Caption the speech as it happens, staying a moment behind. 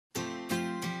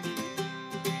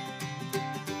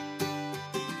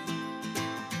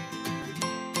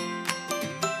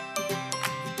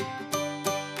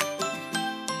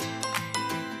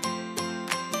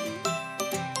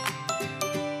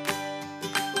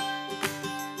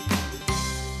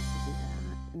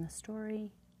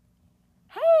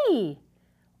Hey,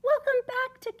 welcome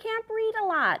back to Camp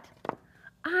Read-A-Lot.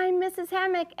 I'm Mrs.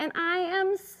 Hammack, and I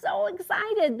am so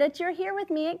excited that you're here with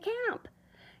me at camp.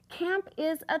 Camp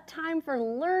is a time for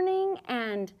learning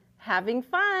and having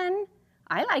fun.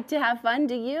 I like to have fun,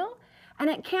 do you? And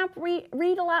at Camp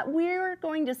Read-A-Lot, we're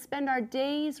going to spend our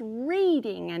days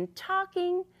reading and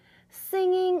talking,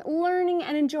 singing, learning,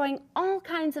 and enjoying all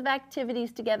kinds of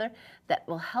activities together that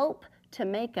will help to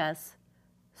make us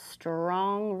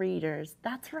strong readers.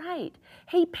 That's right.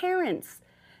 Hey, parents,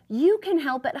 you can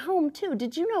help at home too.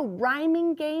 Did you know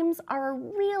rhyming games are a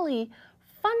really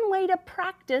fun way to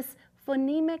practice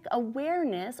phonemic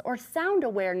awareness or sound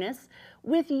awareness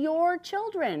with your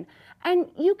children? And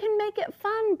you can make it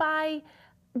fun by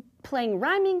playing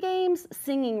rhyming games,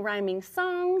 singing rhyming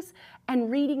songs, and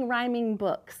reading rhyming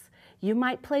books. You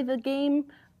might play the game,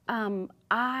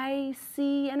 I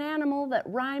see an animal that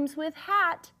rhymes with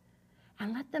hat,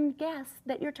 and let them guess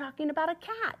that you're talking about a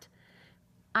cat.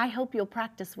 I hope you'll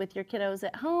practice with your kiddos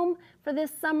at home for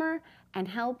this summer and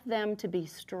help them to be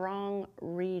strong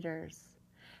readers.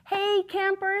 Hey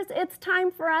campers, it's time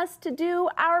for us to do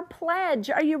our pledge.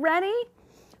 Are you ready?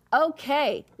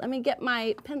 Okay, let me get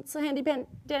my pencil,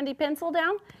 dandy pencil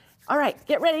down. All right,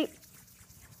 get ready.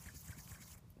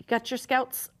 You got your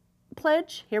Scouts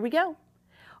pledge? Here we go.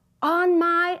 On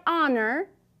my honor,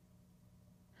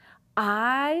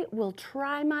 I will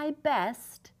try my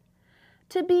best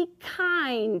to be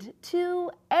kind to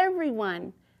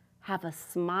everyone, have a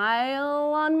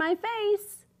smile on my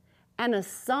face, and a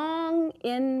song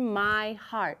in my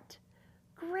heart.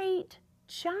 Great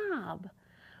job.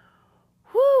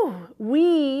 Whew,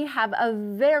 we have a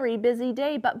very busy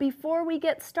day, but before we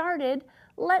get started,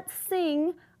 let's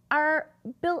sing our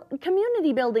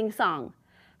community building song.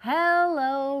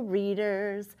 Hello,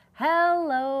 readers.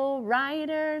 Hello,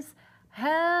 writers.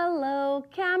 Hello,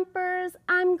 campers.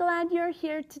 I'm glad you're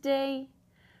here today.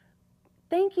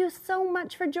 Thank you so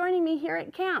much for joining me here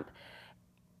at camp.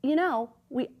 You know,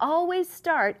 we always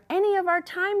start any of our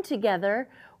time together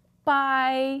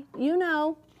by, you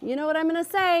know what I'm going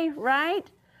to say, right?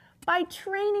 By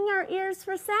training our ears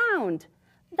for sound.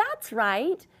 That's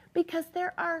right, because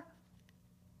there are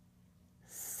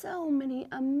so many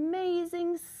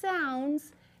amazing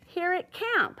sounds here at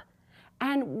camp.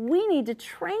 And we need to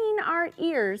train our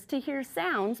ears to hear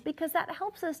sounds because that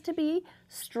helps us to be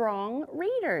strong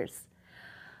readers.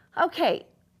 Okay,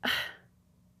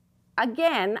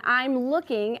 again, I'm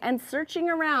looking and searching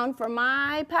around for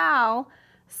my pal,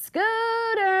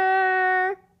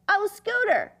 Scooter. Oh,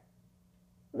 Scooter,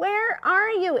 where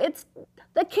are you?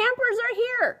 The campers are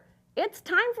here. It's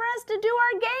time for us to do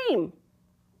our game.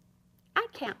 I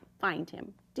can't find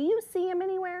him. Do you see him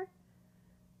anywhere?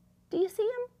 Do you see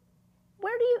him?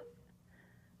 Where do you?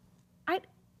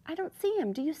 I don't see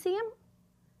him. Do you see him?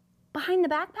 Behind the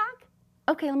backpack?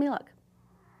 Okay, let me look.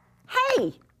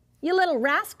 Hey, you little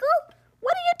rascal.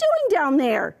 What are you doing down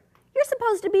there? You're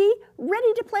supposed to be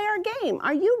ready to play our game.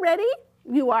 Are you ready?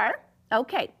 You are?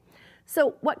 Okay.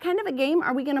 So what kind of a game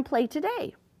are we going to play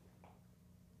today?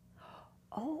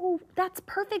 Oh, that's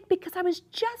perfect because I was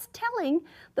just telling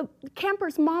the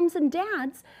campers' moms and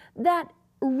dads that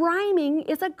rhyming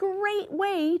is a great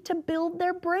way to build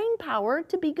their brain power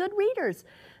to be good readers.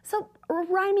 So a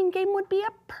rhyming game would be a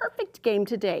perfect game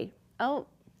today. Oh,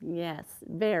 yes,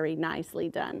 very nicely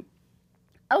done.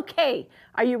 Okay,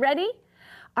 are you ready?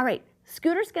 All right,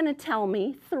 Scooter's going to tell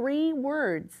me 3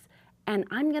 words, and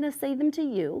I'm going to say them to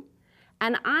you.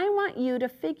 And I want you to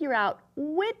figure out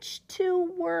which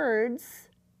 2 words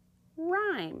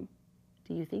rhyme.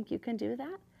 Do you think you can do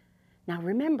that? Now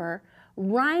remember,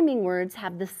 rhyming words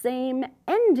have the same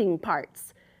ending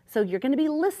parts. So you're going to be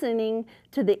listening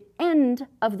to the end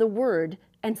of the word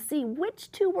and see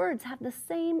which 2 words have the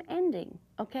same ending,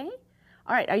 okay?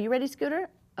 All right, are you ready, Scooter?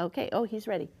 Okay, oh, he's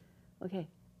ready. Okay,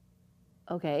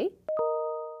 okay,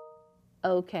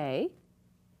 okay.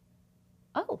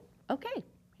 Oh, okay,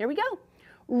 here we go.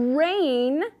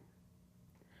 Rain,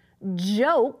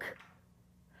 joke,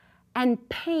 and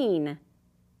pain.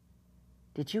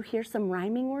 Did you hear some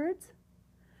rhyming words?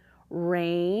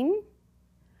 Rain,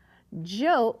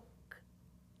 joke,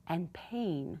 and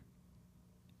pain.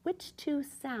 Which 2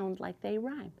 sound like they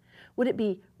rhyme? Would it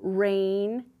be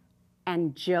rain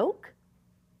and joke?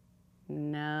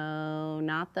 No,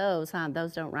 not those, huh?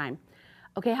 Those don't rhyme.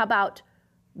 Okay, how about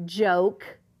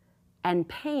joke and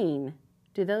pain?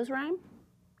 Do those rhyme?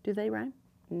 Do they rhyme?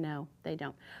 No, they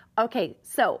don't. Okay,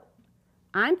 so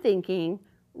I'm thinking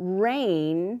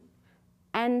rain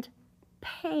and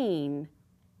pain.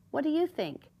 What do you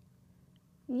think?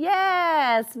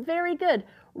 Yes, very good.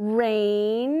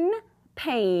 Rain,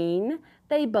 pain,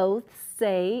 they both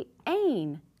say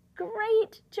ain.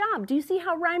 Great job. Do you see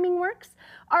how rhyming works?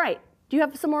 All right. Do you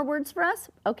have some more words for us?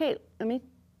 Okay,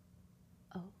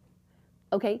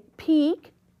 okay,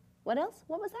 peak. What else?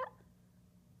 What was that?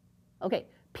 Okay,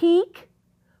 peak,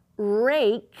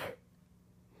 rake,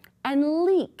 and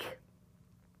leak.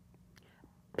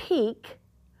 Peak,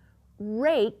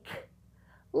 rake,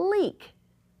 leak.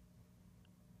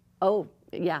 Oh,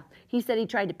 yeah. He said he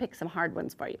tried to pick some hard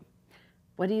ones for you.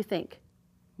 What do you think?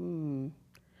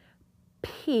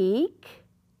 Peak,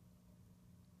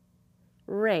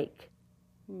 rake.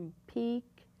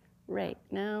 Peak, rake.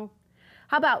 No.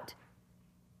 How about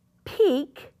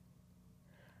peak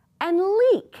and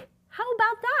leak? How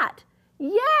about that?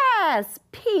 Yes,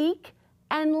 peak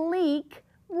and leak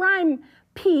rhyme.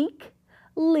 Peak,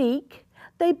 leak,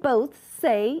 they both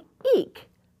say eek.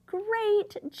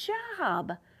 Great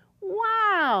job.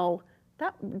 Wow.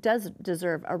 That does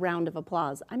deserve a round of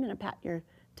applause. I'm going to pat your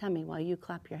tummy while you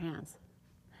clap your hands.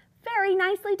 Very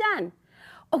nicely done.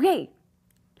 Okay.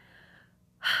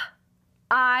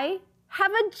 I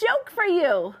have a joke for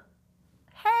you.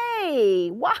 Hey,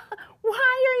 why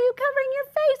are you covering your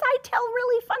face? I tell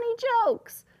really funny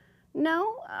jokes.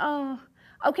 No?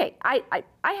 Okay, I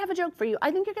have a joke for you. I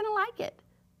think you're going to like it.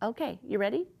 Okay, you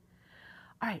ready?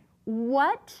 All right.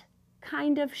 What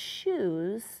kind of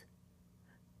shoes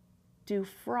do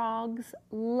frogs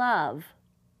love?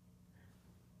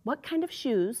 What kind of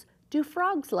shoes do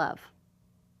frogs love?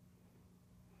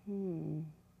 You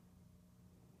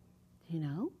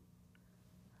know?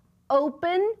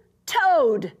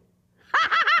 Open-toed.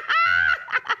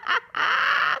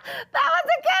 That was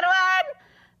a good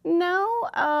one. No?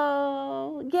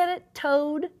 Oh, get it?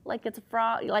 Toed, like it's a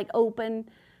frog, like open.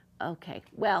 Okay,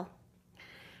 well,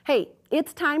 hey,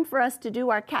 it's time for us to do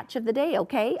our catch of the day,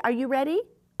 okay? Are you ready?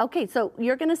 Okay, so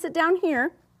you're going to sit down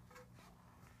here,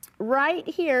 right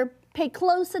here. Pay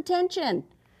close attention.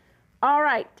 All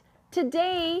right,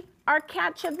 today, our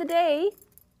catch of the day,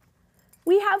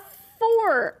 we have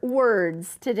 4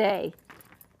 words today.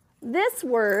 This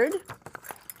word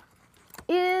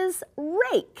is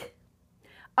rake.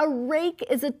 A rake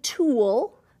is a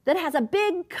tool that has a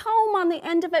big comb on the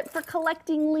end of it for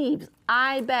collecting leaves.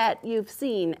 I bet you've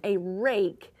seen a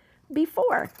rake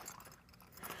before.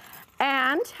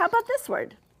 And how about this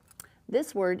word?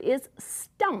 This word is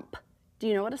stump. Do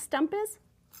you know what a stump is?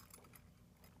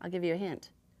 I'll give you a hint.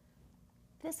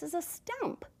 This is a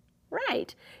stump.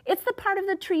 Right. It's the part of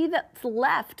the tree that's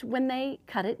left when they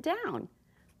cut it down.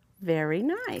 Very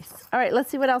nice. All right,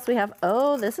 let's see what else we have.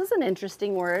 Oh, this is an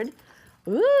interesting word.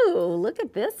 Ooh, look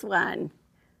at this one.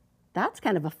 That's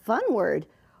kind of a fun word.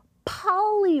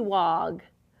 Pollywog.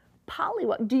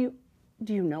 Pollywog. Do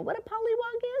you know what a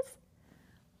pollywog is?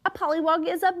 A pollywog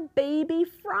is a baby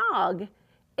frog.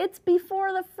 It's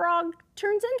before the frog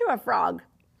turns into a frog.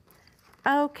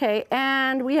 Okay,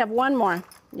 and we have one more.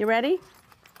 You ready?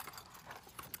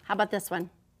 How about this one?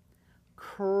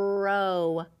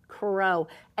 Crow. Crow.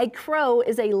 A crow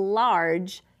is a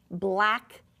large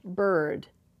black bird.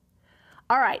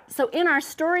 All right, so in our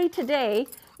story today,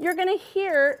 you're going to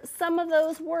hear some of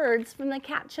those words from the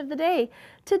catch of the day.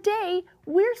 Today,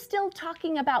 we're still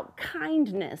talking about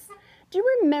kindness. Do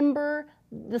you remember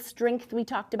the strength we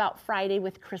talked about Friday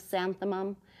with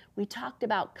chrysanthemum? We talked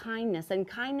about kindness, and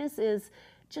kindness is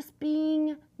just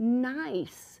being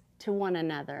nice to one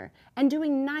another and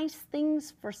doing nice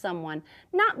things for someone,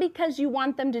 not because you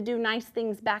want them to do nice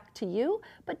things back to you,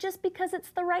 but just because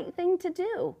it's the right thing to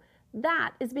do.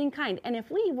 That is being kind. And if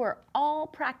we were all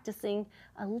practicing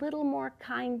a little more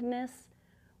kindness,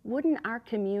 wouldn't our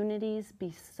communities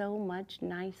be so much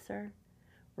nicer,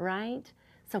 right?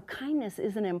 So kindness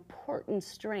is an important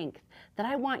strength that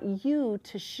I want you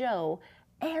to show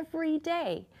every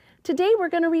day. Today we're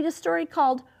going to read a story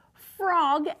called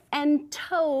Frog and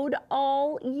Toad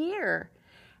All Year.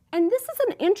 And this is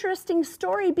an interesting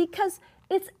story because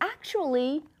it's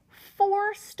actually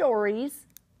 4 stories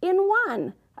in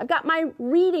one. I've got my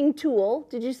reading tool.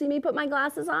 Did you see me put my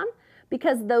glasses on?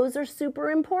 Because those are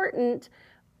super important.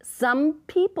 Some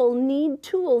people need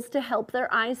tools to help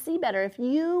their eyes see better. If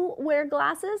you wear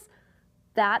glasses,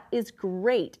 that is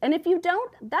great. And if you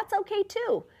don't, that's okay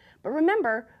too. But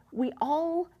remember, we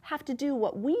all have to do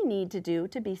what we need to do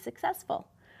to be successful.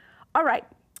 All right,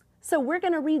 so we're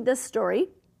going to read this story,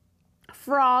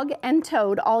 Frog and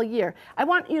Toad All Year. I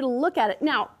want you to look at it.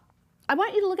 Now, I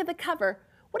want you to look at the cover.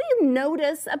 What do you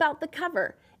notice about the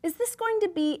cover? Is this going to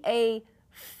be a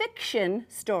fiction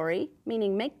story,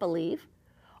 meaning make-believe,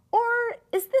 or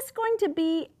is this going to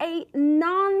be a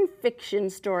non-fiction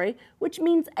story, which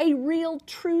means a real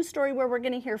true story where we're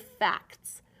going to hear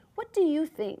facts? What do you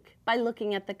think by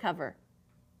looking at the cover?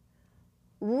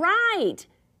 Right,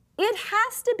 It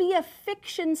has to be a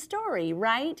fiction story,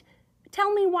 right?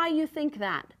 Tell me why you think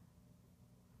that.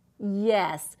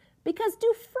 Yes, because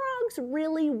do frogs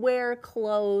really wear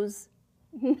clothes?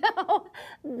 No,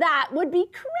 that would be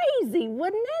crazy,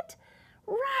 wouldn't it?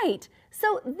 Right,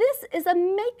 so this is a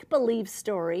make-believe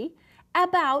story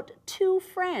about two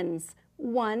friends,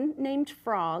 one named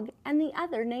Frog and the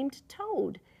other named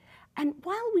Toad. And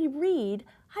while we read,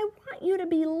 I want you to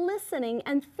be listening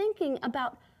and thinking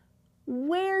about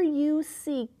where you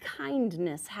see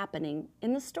kindness happening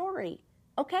in the story.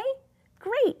 Okay?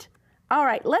 Great. All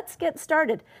right, let's get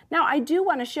started. Now, I do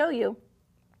want to show you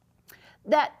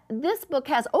that this book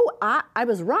has, I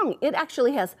was wrong. It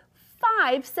actually has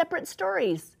 5 separate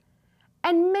stories.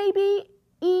 And maybe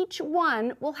each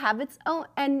one will have its own,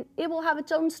 and it will have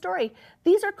its own story.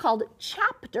 These are called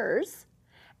chapters.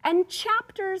 And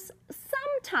chapters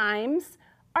sometimes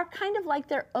are kind of like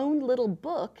their own little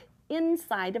book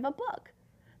inside of a book.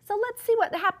 So let's see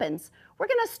what happens. We're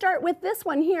going to start with this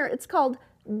one here. It's called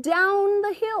Down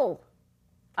the Hill.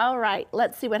 All right,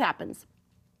 let's see what happens.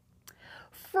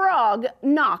 Frog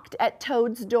knocked at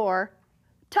Toad's door.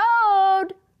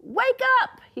 "Toad, wake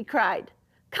up," he cried.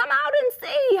 "Come out and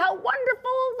see how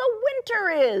wonderful the winter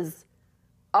is."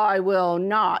 "I will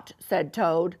not," said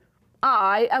Toad.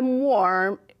 "I am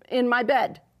warm in my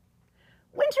bed."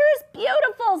 "Winter is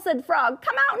beautiful," said Frog.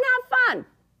 "Come out and have fun."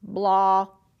 "Blah,"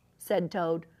 said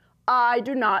Toad. "I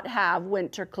do not have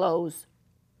winter clothes."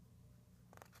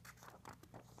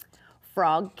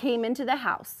 Frog came into the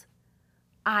house.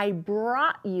 "I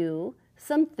brought you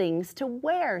some things to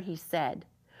wear," he said.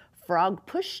 Frog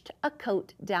pushed a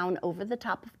coat down over the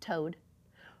top of Toad.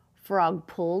 Frog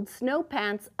pulled snow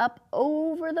pants up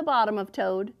over the bottom of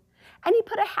Toad, and he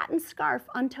put a hat and scarf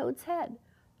on Toad's head.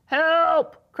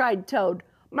 "Help!" cried Toad.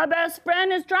 "My best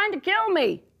friend is trying to kill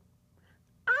me."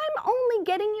 "I'm only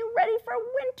getting you ready for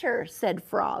winter," said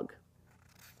Frog.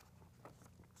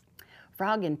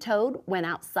 Frog and Toad went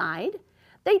outside.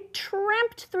 They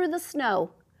tramped through the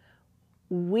snow.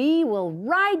 "We will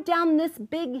ride down this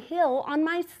big hill on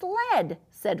my sled,"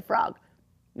 said Frog.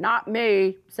 "Not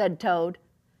me," said Toad.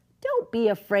 "Don't be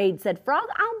afraid," said Frog.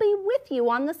 "I'll be with you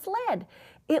on the sled.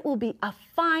 It will be a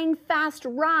fine, fast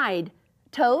ride.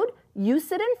 Toad, you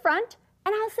sit in front,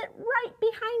 and I'll sit right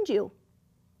behind you."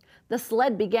 The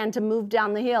sled began to move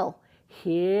down the hill.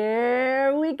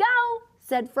 "Here we go,"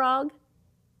 said Frog.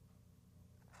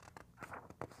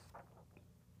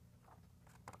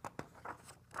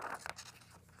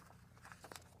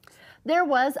 There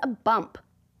was a bump.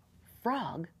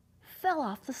 Frog fell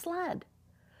off the sled.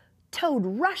 Toad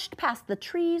rushed past the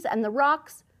trees and the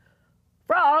rocks.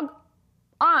 "Frog,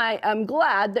 I am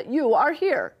glad that you are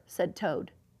here," said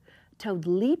Toad. Toad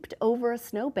leaped over a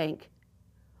snowbank.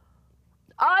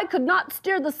 "I could not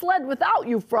steer the sled without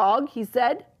you, Frog," he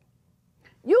said.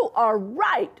 "You are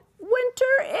right.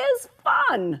 Winter is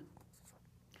fun."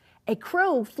 A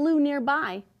crow flew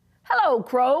nearby. "Hello,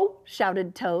 Crow,"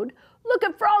 shouted Toad. "Look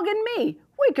at Frog and me.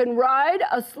 We can ride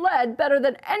a sled better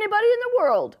than anybody in the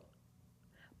world."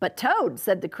 "But Toad,"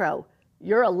 said the crow,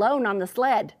 "you're alone on the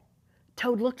sled."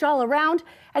 Toad looked all around,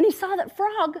 and he saw that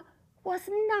Frog was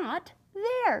not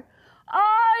there.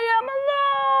 "I am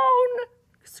alone!"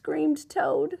 screamed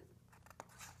Toad.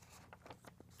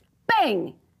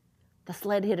 Bang! The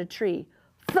sled hit a tree.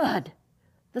 Thud!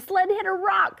 The sled hit a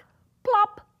rock.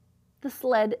 Plop! The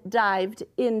sled dived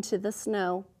into the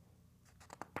snow.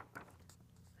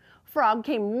 Frog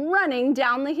came running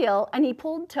down the hill, and he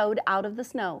pulled Toad out of the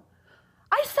snow.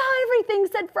 "I saw everything,"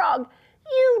 said Frog.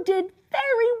 "You did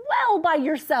very well by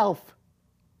yourself."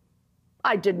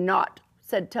 "I did not,"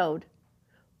 said Toad.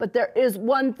 "But there is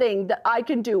one thing that I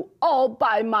can do all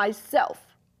by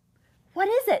myself." "What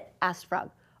is it?" asked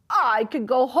Frog. "I can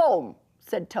go home,"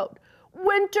 said Toad.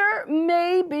 "Winter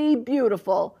may be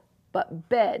beautiful, but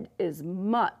bed is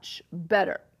much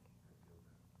better."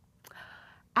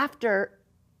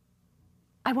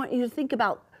 I want you to think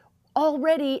about,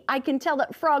 already I can tell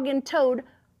that Frog and Toad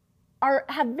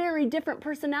have very different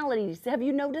personalities. Have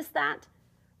you noticed that?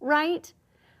 Right?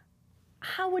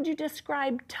 How would you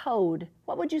describe Toad?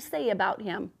 What would you say about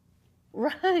him?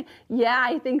 Right? Yeah,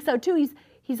 I think so too.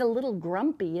 He's a little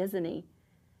grumpy, isn't he?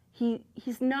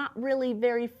 He's not really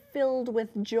very filled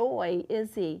with joy,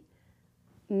 is he?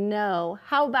 No.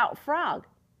 How about Frog?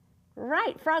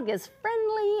 Right, Frog is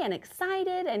friendly and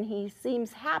excited, and he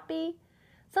seems happy.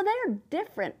 So they're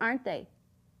different, aren't they?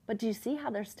 But do you see how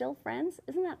they're still friends?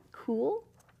 Isn't that cool?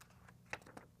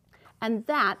 And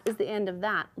that is the end of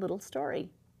that little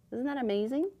story. Isn't that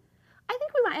amazing? I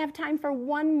think we might have time for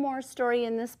one more story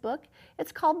in this book.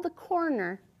 It's called The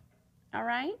Corner. All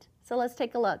right? So let's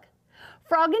take a look.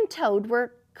 Frog and Toad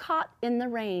were caught in the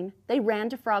rain. They ran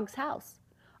to Frog's house.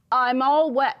 "I'm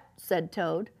all wet," said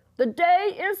Toad. "The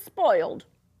day is spoiled."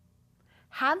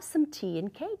 "Have some tea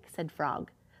and cake," said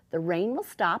Frog. "The rain will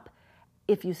stop.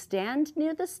 If you stand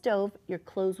near the stove, your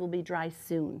clothes will be dry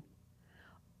soon."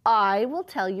 "I will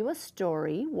tell you a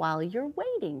story while you're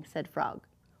waiting," said Frog.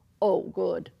 "Oh,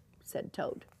 good," said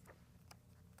Toad.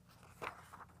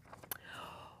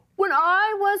 "When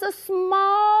I was a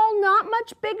small, not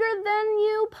much bigger than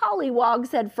you pollywog,"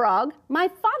 said Frog, "my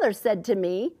father said to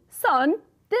me, 'Son,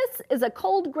 this is a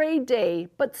cold gray day,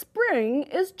 but spring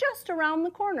is just around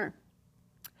the corner.'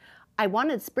 I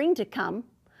wanted spring to come.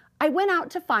 I went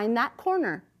out to find that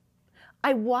corner.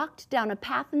 I walked down a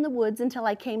path in the woods until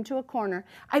I came to a corner.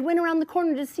 I went around the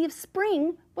corner to see if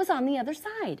spring was on the other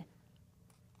side."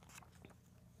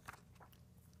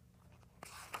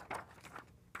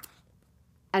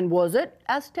 "And was it?"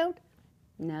 asked Toad.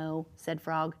 "No," said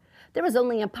Frog. "There was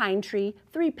only a pine tree,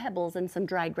 3 pebbles, and some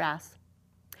dry grass.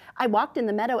 I walked in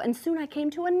the meadow, and soon I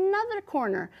came to another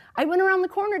corner. I went around the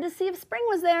corner to see if spring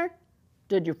was there."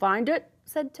 "Did you find it?"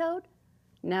 said Toad.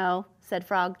 "No," said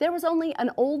Frog. "There was only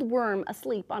an old worm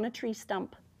asleep on a tree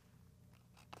stump."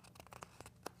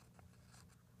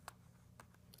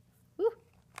 Ooh,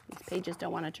 these pages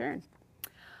don't want to turn.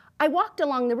 "I walked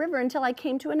along the river until I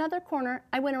came to another corner.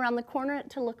 I went around the corner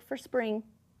to look for spring."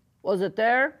 "Was it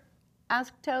there?"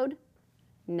 asked Toad.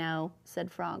 "No,"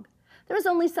 said Frog. "There was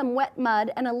only some wet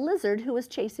mud and a lizard who was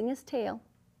chasing his tail."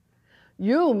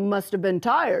 "You must have been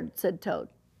tired," said Toad.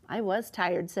 "I was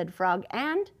tired," said Frog,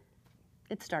 and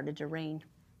it started to rain.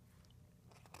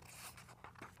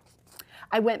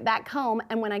 "I went back home,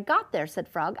 and when I got there," said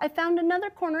Frog, "I found another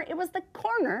corner. It was the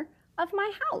corner of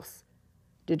my house."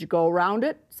 "Did you go around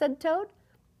it?" said Toad.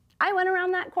 "I went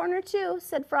around that corner too,"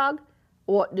 said Frog.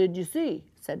 "What did you see?"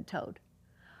 said Toad.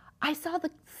 "I saw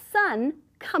the sun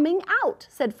coming out,"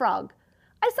 said Frog.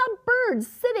 "I saw birds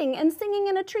sitting and singing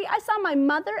in a tree. I saw my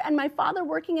mother and my father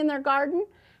working in their garden.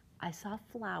 I saw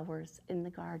flowers in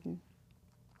the garden."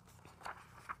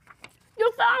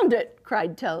 "You found it!"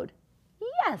 cried Toad.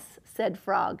 "Yes," said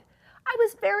Frog. "I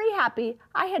was very happy.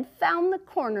 I had found the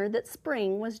corner that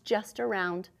spring was just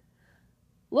around."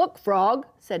 "Look, Frog,"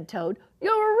 said Toad.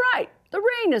 "You were right. The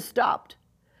rain has stopped."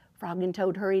 Frog and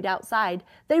Toad hurried outside.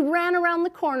 They ran around the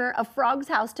corner of Frog's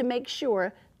house to make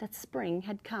sure that spring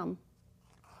had come.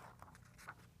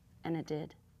 And it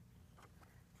did.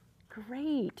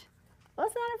 Great.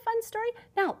 Wasn't that a fun story?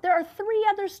 Now, there are 3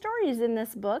 other stories in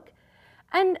this book.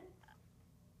 And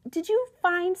did you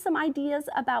find some ideas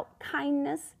about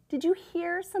kindness? Did you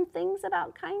hear some things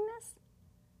about kindness?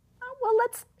 Oh, well,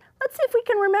 let's see if we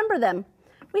can remember them.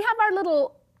 We have our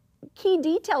little key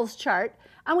details chart,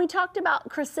 and we talked about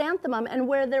Chrysanthemum and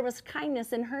where there was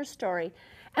kindness in her story.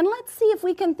 And let's see if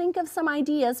we can think of some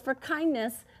ideas for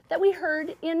kindness that we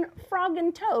heard in Frog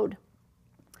and Toad.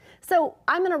 So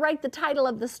I'm going to write the title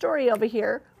of the story over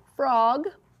here, Frog,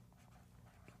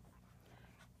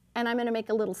 and I'm going to make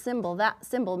a little symbol. That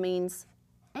symbol means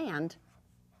and.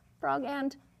 Frog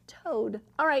and Toad.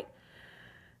 All right.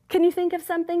 Can you think of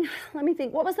something? Let me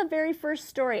think. What was the very first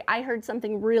story? I heard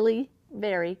something really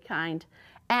very kind.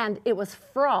 And it was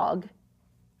Frog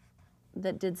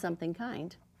that did something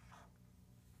kind.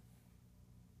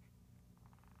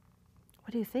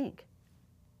 What do you think?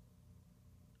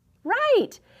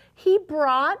 Right. He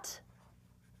brought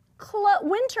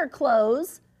winter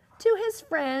clothes to his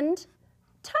friend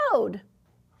Toad.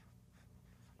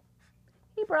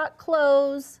 He brought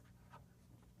clothes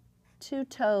to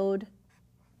Toad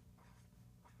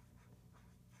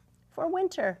for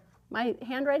winter. My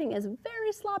handwriting is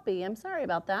very sloppy. I'm sorry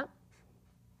about that.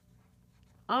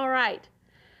 All right.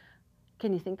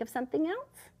 Can you think of something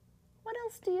else? What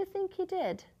else do you think he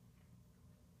did?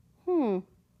 All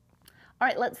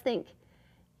right, let's think.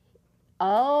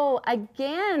 Oh,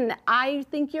 again, I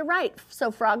think you're right.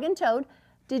 So Frog and Toad.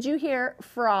 Did you hear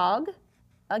Frog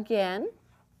again?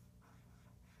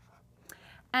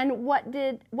 And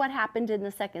what happened in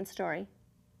the second story?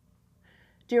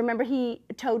 Do you remember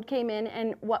Toad came in,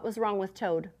 and what was wrong with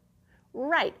Toad?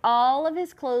 Right, all of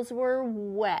his clothes were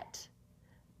wet.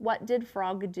 What did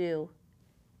Frog do?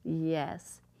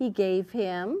 Yes, he gave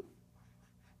him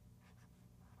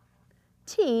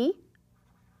tea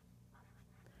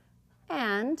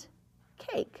and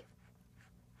cake.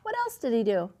 What else did he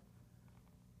do?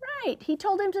 Right, he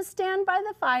told him to stand by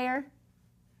the fire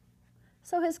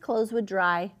so his clothes would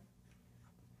dry.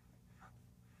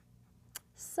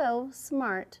 So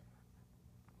smart.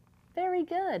 Very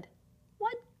good.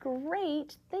 What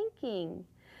great thinking.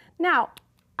 Now,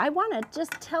 I want to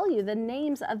just tell you the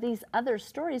names of these other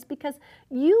stories because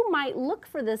you might look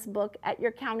for this book at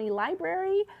your county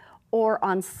library or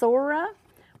on Sora,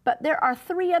 but there are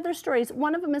 3 other stories.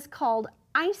 One of them is called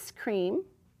Ice Cream,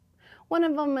 one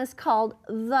of them is called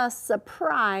The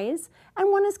Surprise,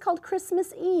 and one is called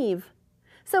Christmas Eve.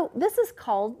 So this is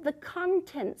called the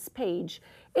contents page.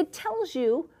 It tells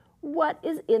you what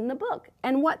is in the book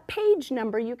and what page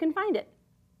number you can find it.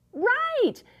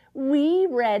 Right, we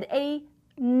read a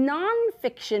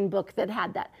nonfiction book that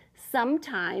had that.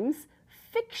 Sometimes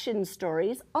fiction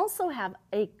stories also have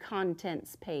a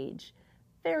contents page.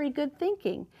 Very good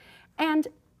thinking. And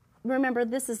remember,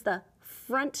 this is the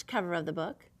front cover of the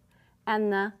book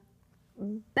and the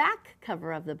back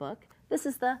cover of the book. This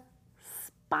is the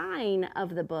spine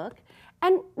of the book.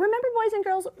 And remember, boys and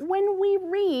girls, when we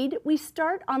read, we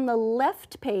start on the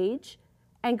left page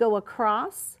and go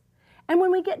across. And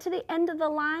when we get to the end of the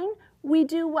line, we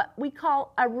do what we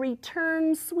call a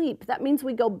return sweep. That means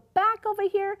we go back over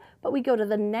here, but we go to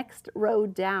the next row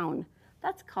down.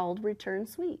 That's called return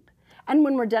sweep. And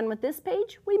when we're done with this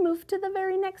page, we move to the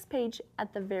very next page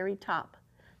at the very top.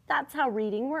 That's how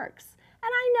reading works.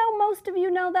 And I know most of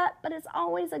you know that, but it's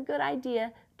always a good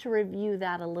idea to review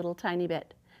that a little tiny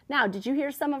bit. Now, did you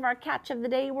hear some of our catch of the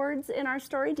day words in our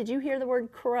story? Did you hear the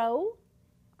word crow?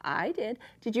 I did.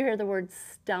 Did you hear the word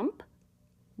stump?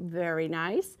 Very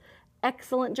nice.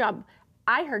 Excellent job.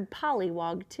 I heard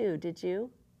pollywog too, did you?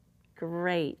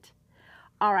 Great.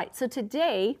 All right, so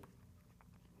today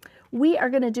we are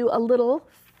going to do a little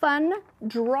fun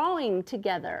drawing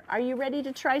together. Are you ready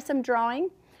to try some drawing?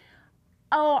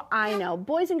 Oh, I know.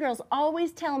 Boys and girls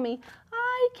always tell me,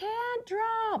 I can't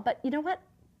draw. But you know what?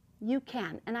 You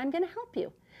can, and I'm going to help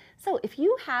you. So if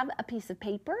you have a piece of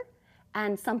paper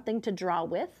and something to draw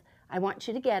with, I want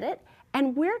you to get it,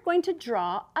 and we're going to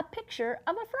draw a picture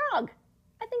of a frog.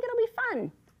 I think it'll be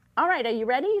fun. All right, are you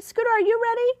ready? Scooter, are you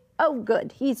ready? Oh,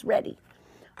 good, he's ready.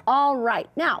 All right,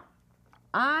 now,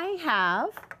 I have,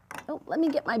 oh, let me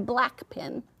get my black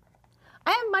pen.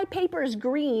 I have my papers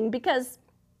green because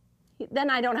then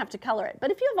I don't have to color it.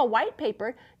 But if you have a white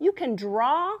paper, you can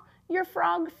draw your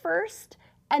frog first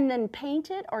and then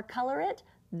paint it or color it.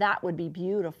 That would be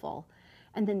beautiful.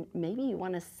 And then maybe you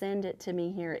want to send it to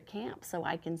me here at camp so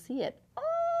I can see it.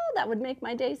 Oh, that would make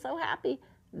my day so happy.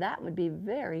 That would be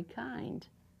very kind.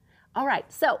 All right,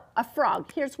 so a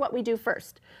frog. Here's what we do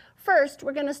first. First,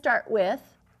 we're going to start with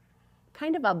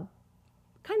kind of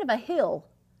a hill.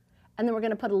 And then we're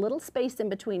going to put a little space in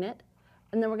between it.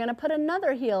 And then we're going to put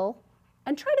another hill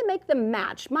and try to make them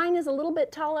match. Mine is a little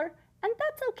bit taller, and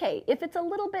that's okay. If it's a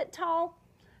little bit tall,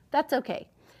 that's okay.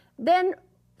 Then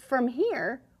from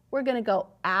here, we're going to go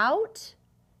out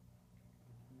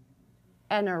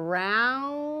and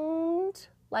around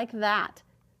like that.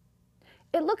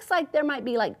 It looks like there might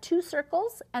be like 2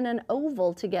 circles and an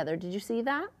oval together. Did you see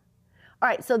that? All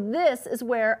right, so this is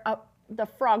where the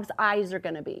frog's eyes are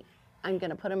going to be. I'm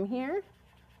going to put them here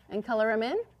and color them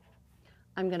in.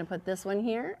 I'm going to put this one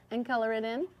here and color it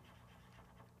in.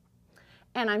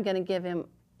 And I'm going to give him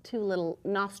 2 little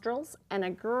nostrils and a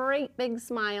great big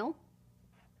smile.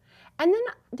 And then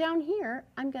down here,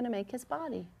 I'm going to make his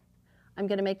body. I'm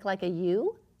going to make like a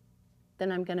U.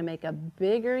 Then I'm going to make a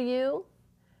bigger U.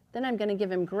 Then I'm going to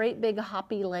give him great big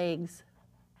hoppy legs.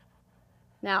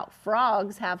 Now,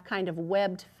 frogs have kind of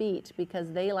webbed feet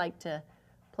because they like to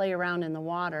play around in the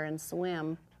water and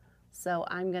swim. So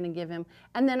I'm going to give him,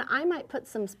 and then I might put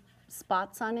some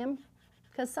spots on him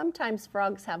because sometimes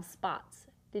frogs have spots.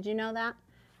 Did you know that?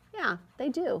 Yeah, they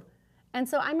do. And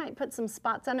so I might put some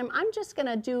spots on him. I'm just going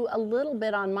to do a little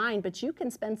bit on mine, but you can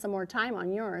spend some more time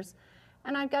on yours.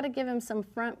 And I've got to give him some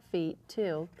front feet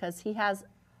too because he has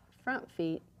front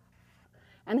feet.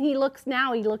 And he looks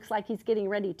like he's getting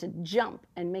ready to jump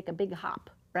and make a big hop,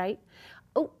 right?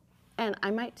 Oh, and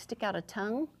I might stick out a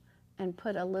tongue and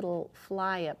put a little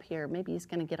fly up here. Maybe he's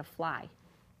going to get a fly.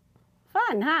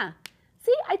 Fun, huh?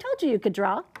 See, I told you could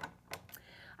draw.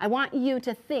 I want you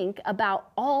to think about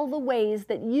all the ways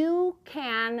that you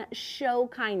can show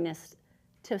kindness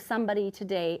to somebody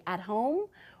today at home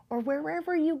or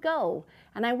wherever you go.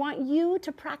 And I want you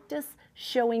to practice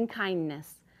showing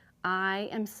kindness. I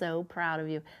am so proud of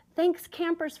you. Thanks,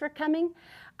 campers, for coming.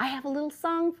 I have a little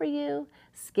song for you.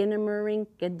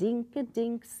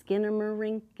 Skinnamarink-a-dink-a-dink,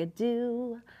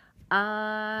 skinnamarink-a-doo.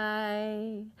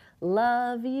 I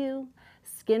love you.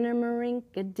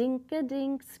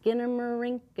 Skinnamarink-a-dink-a-dink,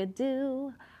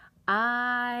 skinnamarink-a-doo.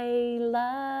 I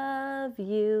love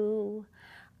you.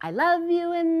 I love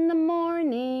you in the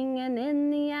morning and in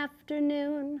the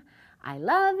afternoon. I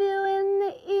love you in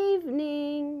the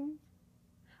evening.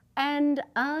 and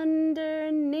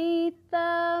underneath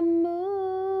the moon.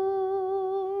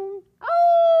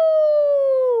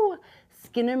 Oh!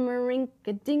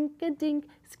 Skinnamarink-a-dink-a-dink,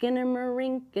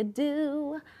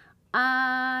 skinnamarink-a-doo.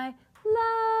 I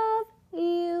love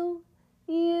you,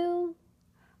 you,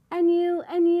 and you,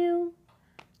 and you.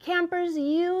 Campers,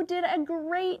 you did a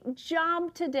great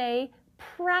job today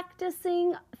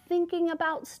practicing thinking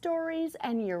about stories,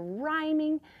 and you're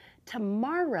rhyming.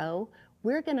 Tomorrow,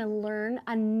 we're going to learn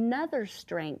another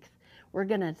strength. We're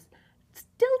going to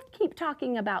still keep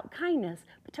talking about kindness,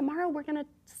 but tomorrow we're going to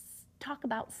talk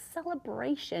about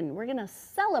celebration. We're going to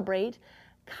celebrate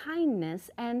kindness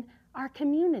and our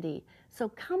community. So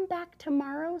come back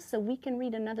tomorrow so we can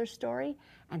read another story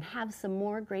and have some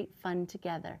more great fun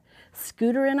together.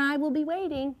 Scooter and I will be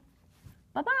waiting.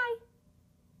 Bye-bye.